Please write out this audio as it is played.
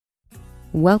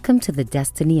Welcome to the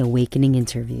Destiny Awakening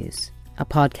Interviews, a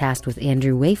podcast with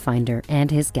Andrew Wayfinder and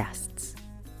his guests,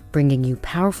 bringing you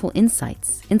powerful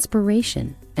insights,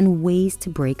 inspiration, and ways to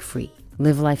break free,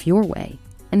 live life your way,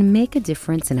 and make a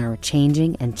difference in our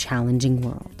changing and challenging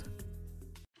world.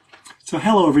 So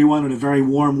hello everyone, and a very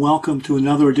warm welcome to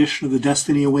another edition of the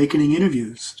Destiny Awakening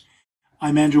Interviews.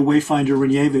 I'm Andrew Wayfinder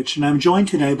Renievich, and I'm joined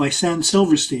today by Sam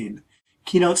Silverstein,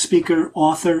 keynote speaker,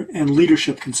 author, and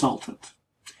leadership consultant.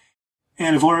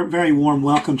 And a very warm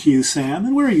welcome to you, Sam.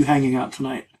 And where are you hanging out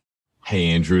tonight? Hey,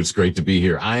 Andrew, it's great to be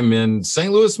here. I'm in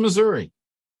St. Louis, Missouri.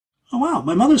 Oh, wow.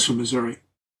 My mother's from Missouri.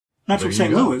 Not from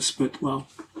St. Louis, but, well.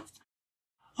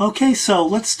 Okay, so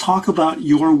let's talk about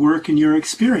your work and your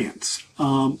experience.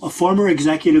 A former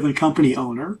executive and company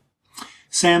owner,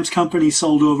 Sam's company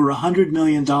sold over $100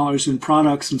 million in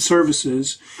products and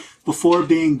services before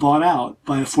being bought out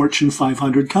by a Fortune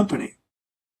 500 company.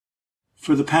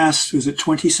 For the past,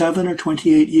 27 or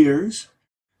 28 years,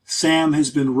 Sam has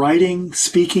been writing,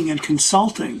 speaking, and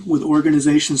consulting with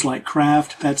organizations like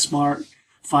Kraft, PetSmart,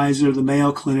 Pfizer, the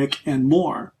Mayo Clinic, and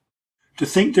more to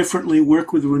think differently,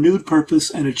 work with renewed purpose,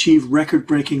 and achieve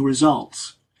record-breaking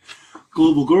results.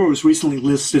 Global Gurus recently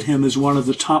listed him as one of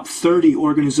the top 30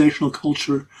 organizational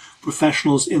culture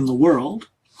professionals in the world.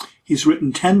 He's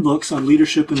written 10 books on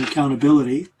leadership and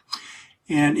accountability,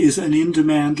 and is an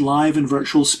in-demand live and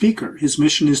virtual speaker. His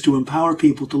mission is to empower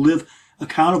people to live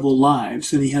accountable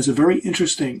lives, and he has a very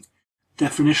interesting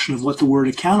definition of what the word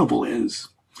accountable is: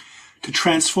 to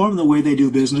transform the way they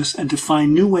do business and to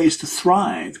find new ways to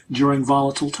thrive during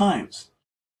volatile times.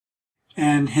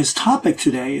 And his topic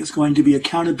today is going to be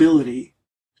accountability,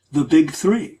 the big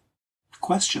three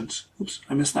questions. Oops,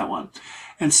 I missed that one.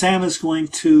 And Sam is going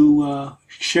to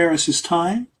share us his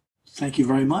time. Thank you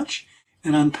very much.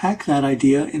 And unpack that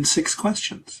idea in 6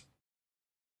 questions.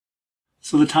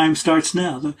 So the time starts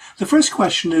now. The first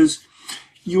question is,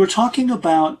 you were talking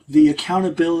about the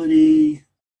Accountability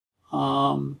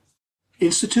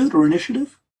Institute or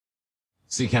Initiative?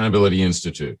 It's the Accountability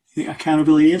Institute. The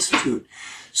Accountability Institute.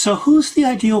 So who's the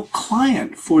ideal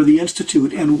client for the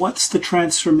Institute, and what's the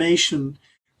transformation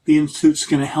the Institute's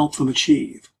going to help them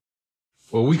achieve?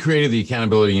 Well, we created the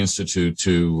Accountability Institute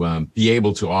to be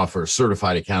able to offer a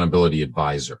certified accountability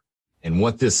advisor. And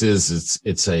what this is,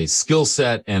 it's a skill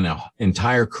set and an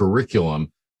entire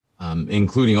curriculum,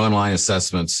 including online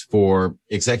assessments for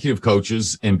executive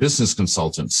coaches and business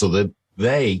consultants so that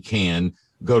they can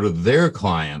go to their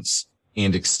clients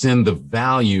and extend the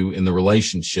value in the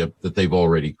relationship that they've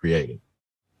already created.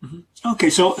 Mm-hmm. Okay,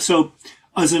 so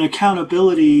as an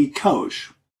accountability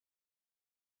coach,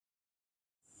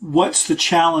 what's the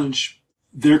challenge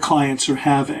their clients are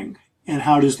having, and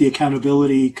how does the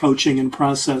accountability coaching and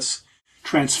process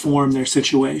transform their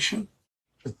situation?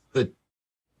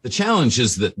 The challenge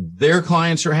is that their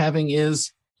clients are having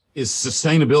is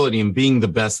sustainability and being the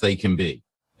best they can be.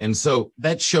 And so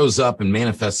that shows up and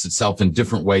manifests itself in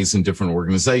different ways in different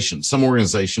organizations. Some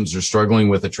organizations are struggling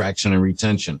with attraction and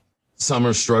retention. Some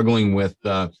are struggling with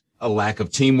a lack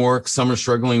of teamwork. Some are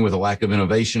struggling with a lack of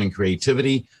innovation and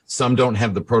creativity. Some don't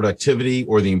have the productivity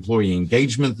or the employee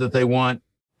engagement that they want.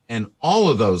 And all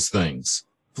of those things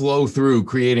flow through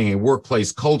creating a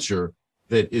workplace culture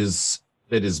that is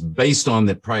based on,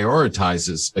 that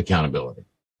prioritizes accountability.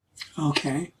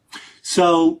 Okay.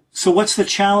 So what's the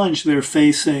challenge they're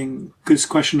facing? Because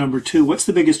question number 2, what's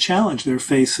the biggest challenge they're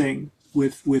facing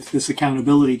with this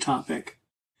accountability topic?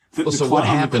 So what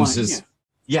happens is,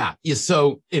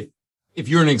 so if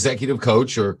you're an executive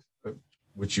coach, or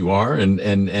which you are,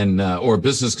 or a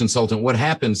business consultant, what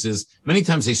happens is many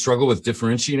times they struggle with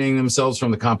differentiating themselves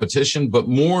from the competition. But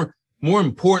more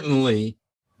importantly,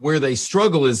 where they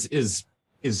struggle is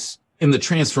in the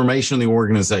transformation of the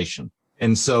organization.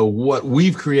 And so what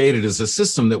we've created is a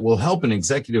system that will help an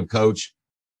executive coach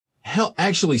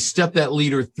actually step that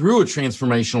leader through a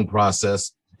transformational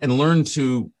process and learn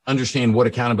to understand what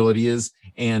accountability is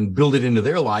and build it into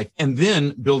their life, and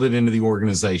then build it into the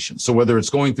organization. So whether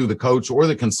it's going through the coach or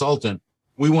the consultant,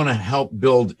 we want to help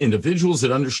build individuals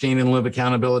that understand and live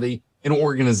accountability, and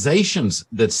organizations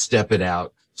that step it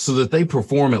out so that they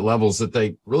perform at levels that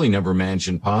they really never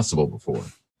imagined possible before.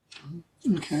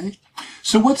 Okay.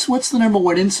 So what's the number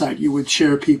one insight you would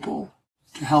share people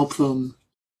to help them?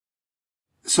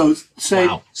 So say,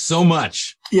 wow, so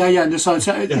much. Yeah. No, so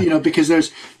it's, because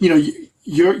there's,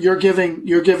 you're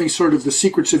giving sort of the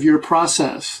secrets of your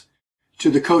process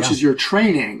to the coaches you're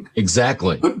training.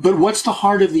 Exactly. But what's the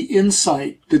heart of the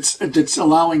insight that's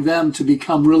allowing them to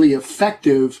become really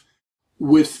effective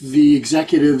with the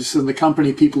executives and the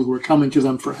company people who are coming to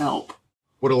them for help?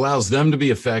 What allows them to be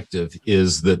effective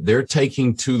is that they're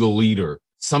taking to the leader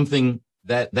something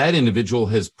that individual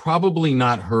has probably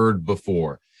not heard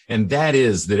before. And that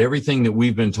is that everything that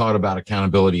we've been taught about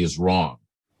accountability is wrong.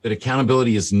 That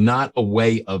accountability is not a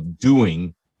way of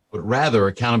doing, but rather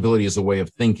accountability is a way of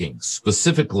thinking.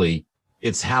 Specifically,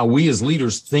 it's how we as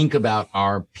leaders think about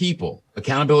our people.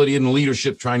 Accountability isn't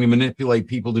leadership trying to manipulate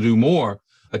people to do more.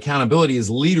 Accountability is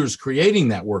leaders creating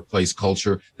that workplace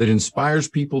culture that inspires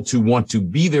people to want to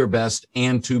be their best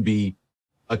and to be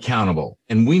accountable.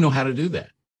 And we know how to do that.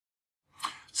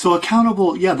 So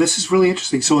accountable, yeah, this is really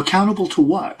interesting. So accountable to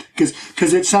what?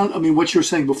 Because it sounds, I mean, what you're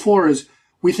saying before is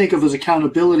we think of as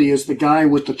accountability as the guy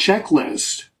with the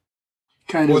checklist.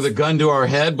 Or the gun to our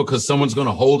head because someone's going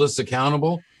to hold us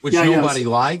accountable, which nobody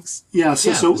likes. Yeah.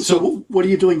 So what are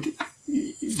you doing?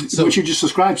 What you just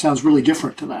described sounds really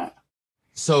different to that.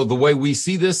 So the way we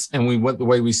see this and the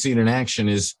way we see it in action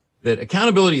is that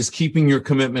accountability is keeping your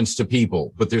commitments to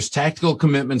people, but there's tactical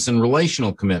commitments and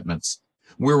relational commitments.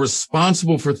 We're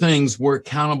responsible for things. We're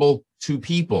accountable to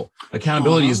people.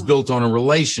 Accountability is built on a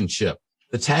relationship.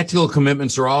 The tactical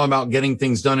commitments are all about getting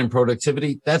things done in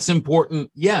productivity. That's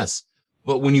important. Yes.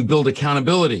 But when you build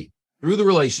accountability through the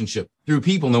relationship, through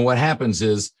people, then what happens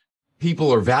is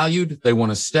people are valued. They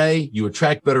want to stay. You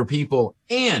attract better people.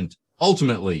 And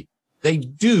ultimately, they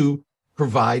do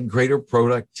provide greater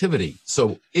productivity.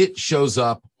 So it shows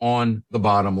up on the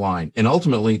bottom line. And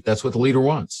ultimately, that's what the leader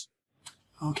wants.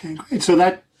 Okay, great. So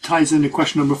that ties into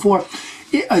question number 4.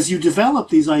 As you develop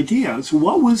these ideas,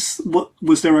 what was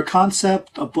there a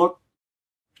concept, a book,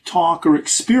 talk, or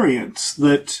experience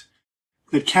that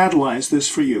catalyzed this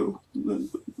for you?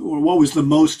 Or what was the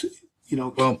most,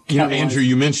 Well, Andrew,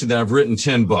 you mentioned that I've written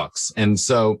 10 books. And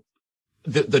so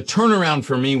the turnaround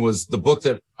for me was the book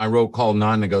that I wrote called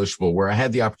Non-Negotiable, where I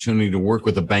had the opportunity to work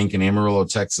with a bank in Amarillo,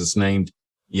 Texas named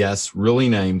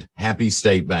Happy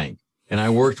State Bank. And I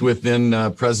worked with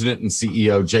then President and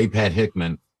CEO J. Pat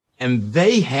Hickman, and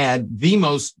they had the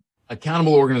most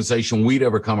accountable organization we'd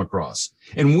ever come across.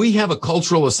 And we have a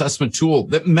cultural assessment tool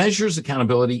that measures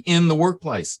accountability in the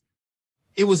workplace.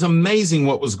 It was amazing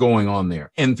what was going on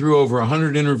there. And through over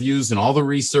 100 interviews and all the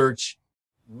research,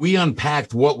 we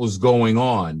unpacked what was going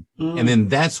on. And then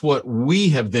that's what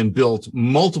we have then built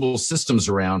multiple systems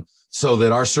around so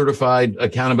that our certified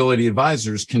accountability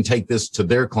advisors can take this to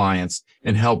their clients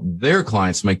and help their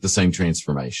clients make the same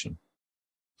transformation.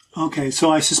 Okay,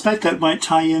 so I suspect that might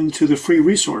tie into the free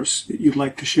resource that you'd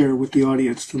like to share with the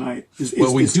audience tonight.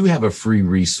 We do have a free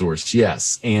resource,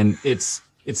 yes. And it's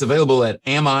available at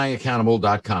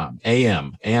amiaccountable.com,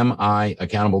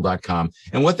 amiaccountable.com.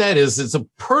 And what that is, it's a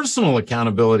personal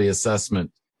accountability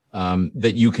assessment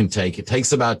that you can take. It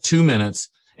takes about 2 minutes.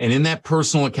 And in that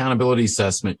personal accountability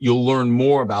assessment, you'll learn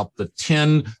more about the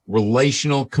 10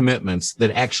 relational commitments that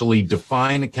actually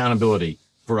define accountability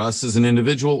for us as an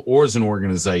individual or as an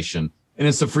organization. And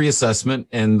it's a free assessment,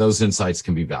 and those insights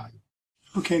can be valuable.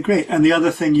 Okay, great. And the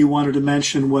other thing you wanted to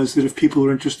mention was that if people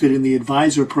are interested in the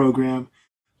advisor program,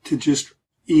 to just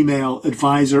email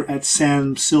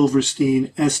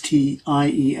advisor@samsilverstein,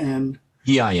 STIEN.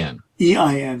 EIN.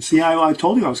 See, I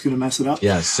told you I was going to mess it up.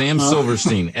 Yeah, Sam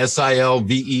Silverstein,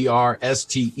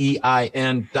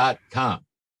 SILVERSTEIN.com.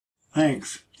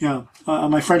 Thanks. Yeah.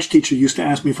 My French teacher used to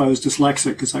ask me if I was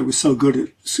dyslexic because I was so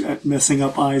good at messing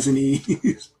up I's and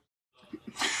E's.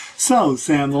 So,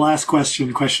 Sam, the last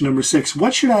question number 6.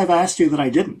 What should I have asked you that I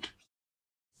didn't?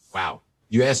 Wow.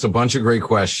 You asked a bunch of great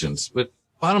questions, but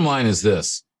bottom line is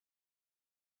this.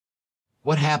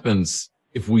 What happens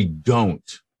if we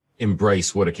don't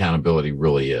embrace what accountability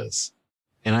really is?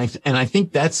 And I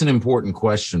think that's an important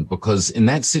question, because in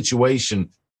that situation,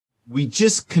 we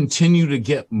just continue to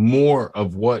get more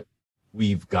of what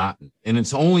we've gotten. And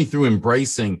it's only through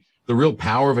embracing the real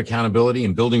power of accountability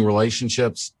and building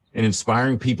relationships and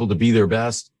inspiring people to be their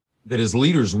best that as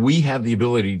leaders, we have the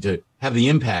ability to have the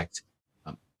impact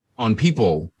on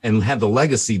people and have the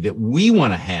legacy that we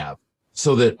want to have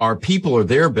so that our people are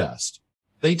their best.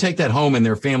 They take that home and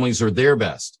their families are their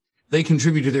best. They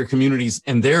contribute to their communities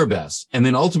and their best. And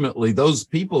then ultimately, those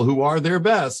people who are their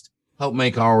best help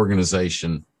make our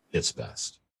organization its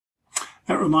best.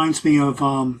 That reminds me of,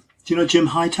 do you know Jim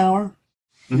Hightower?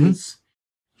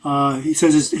 Mm-hmm. He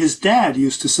says his dad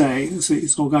used to say, he's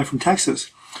an old guy from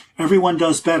Texas, everyone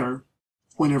does better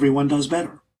when everyone does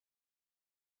better.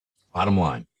 Bottom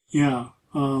line. Yeah.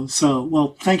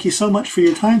 Well, thank you so much for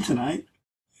your time tonight.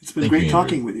 It's been great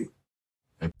talking with you.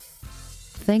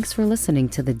 Thanks for listening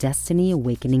to the Destiny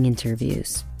Awakening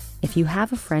interviews. If you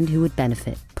have a friend who would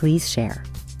benefit, please share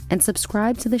and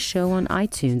subscribe to the show on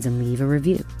iTunes and leave a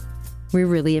review. We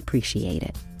really appreciate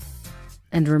it.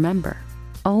 And remember,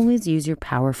 always use your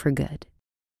power for good.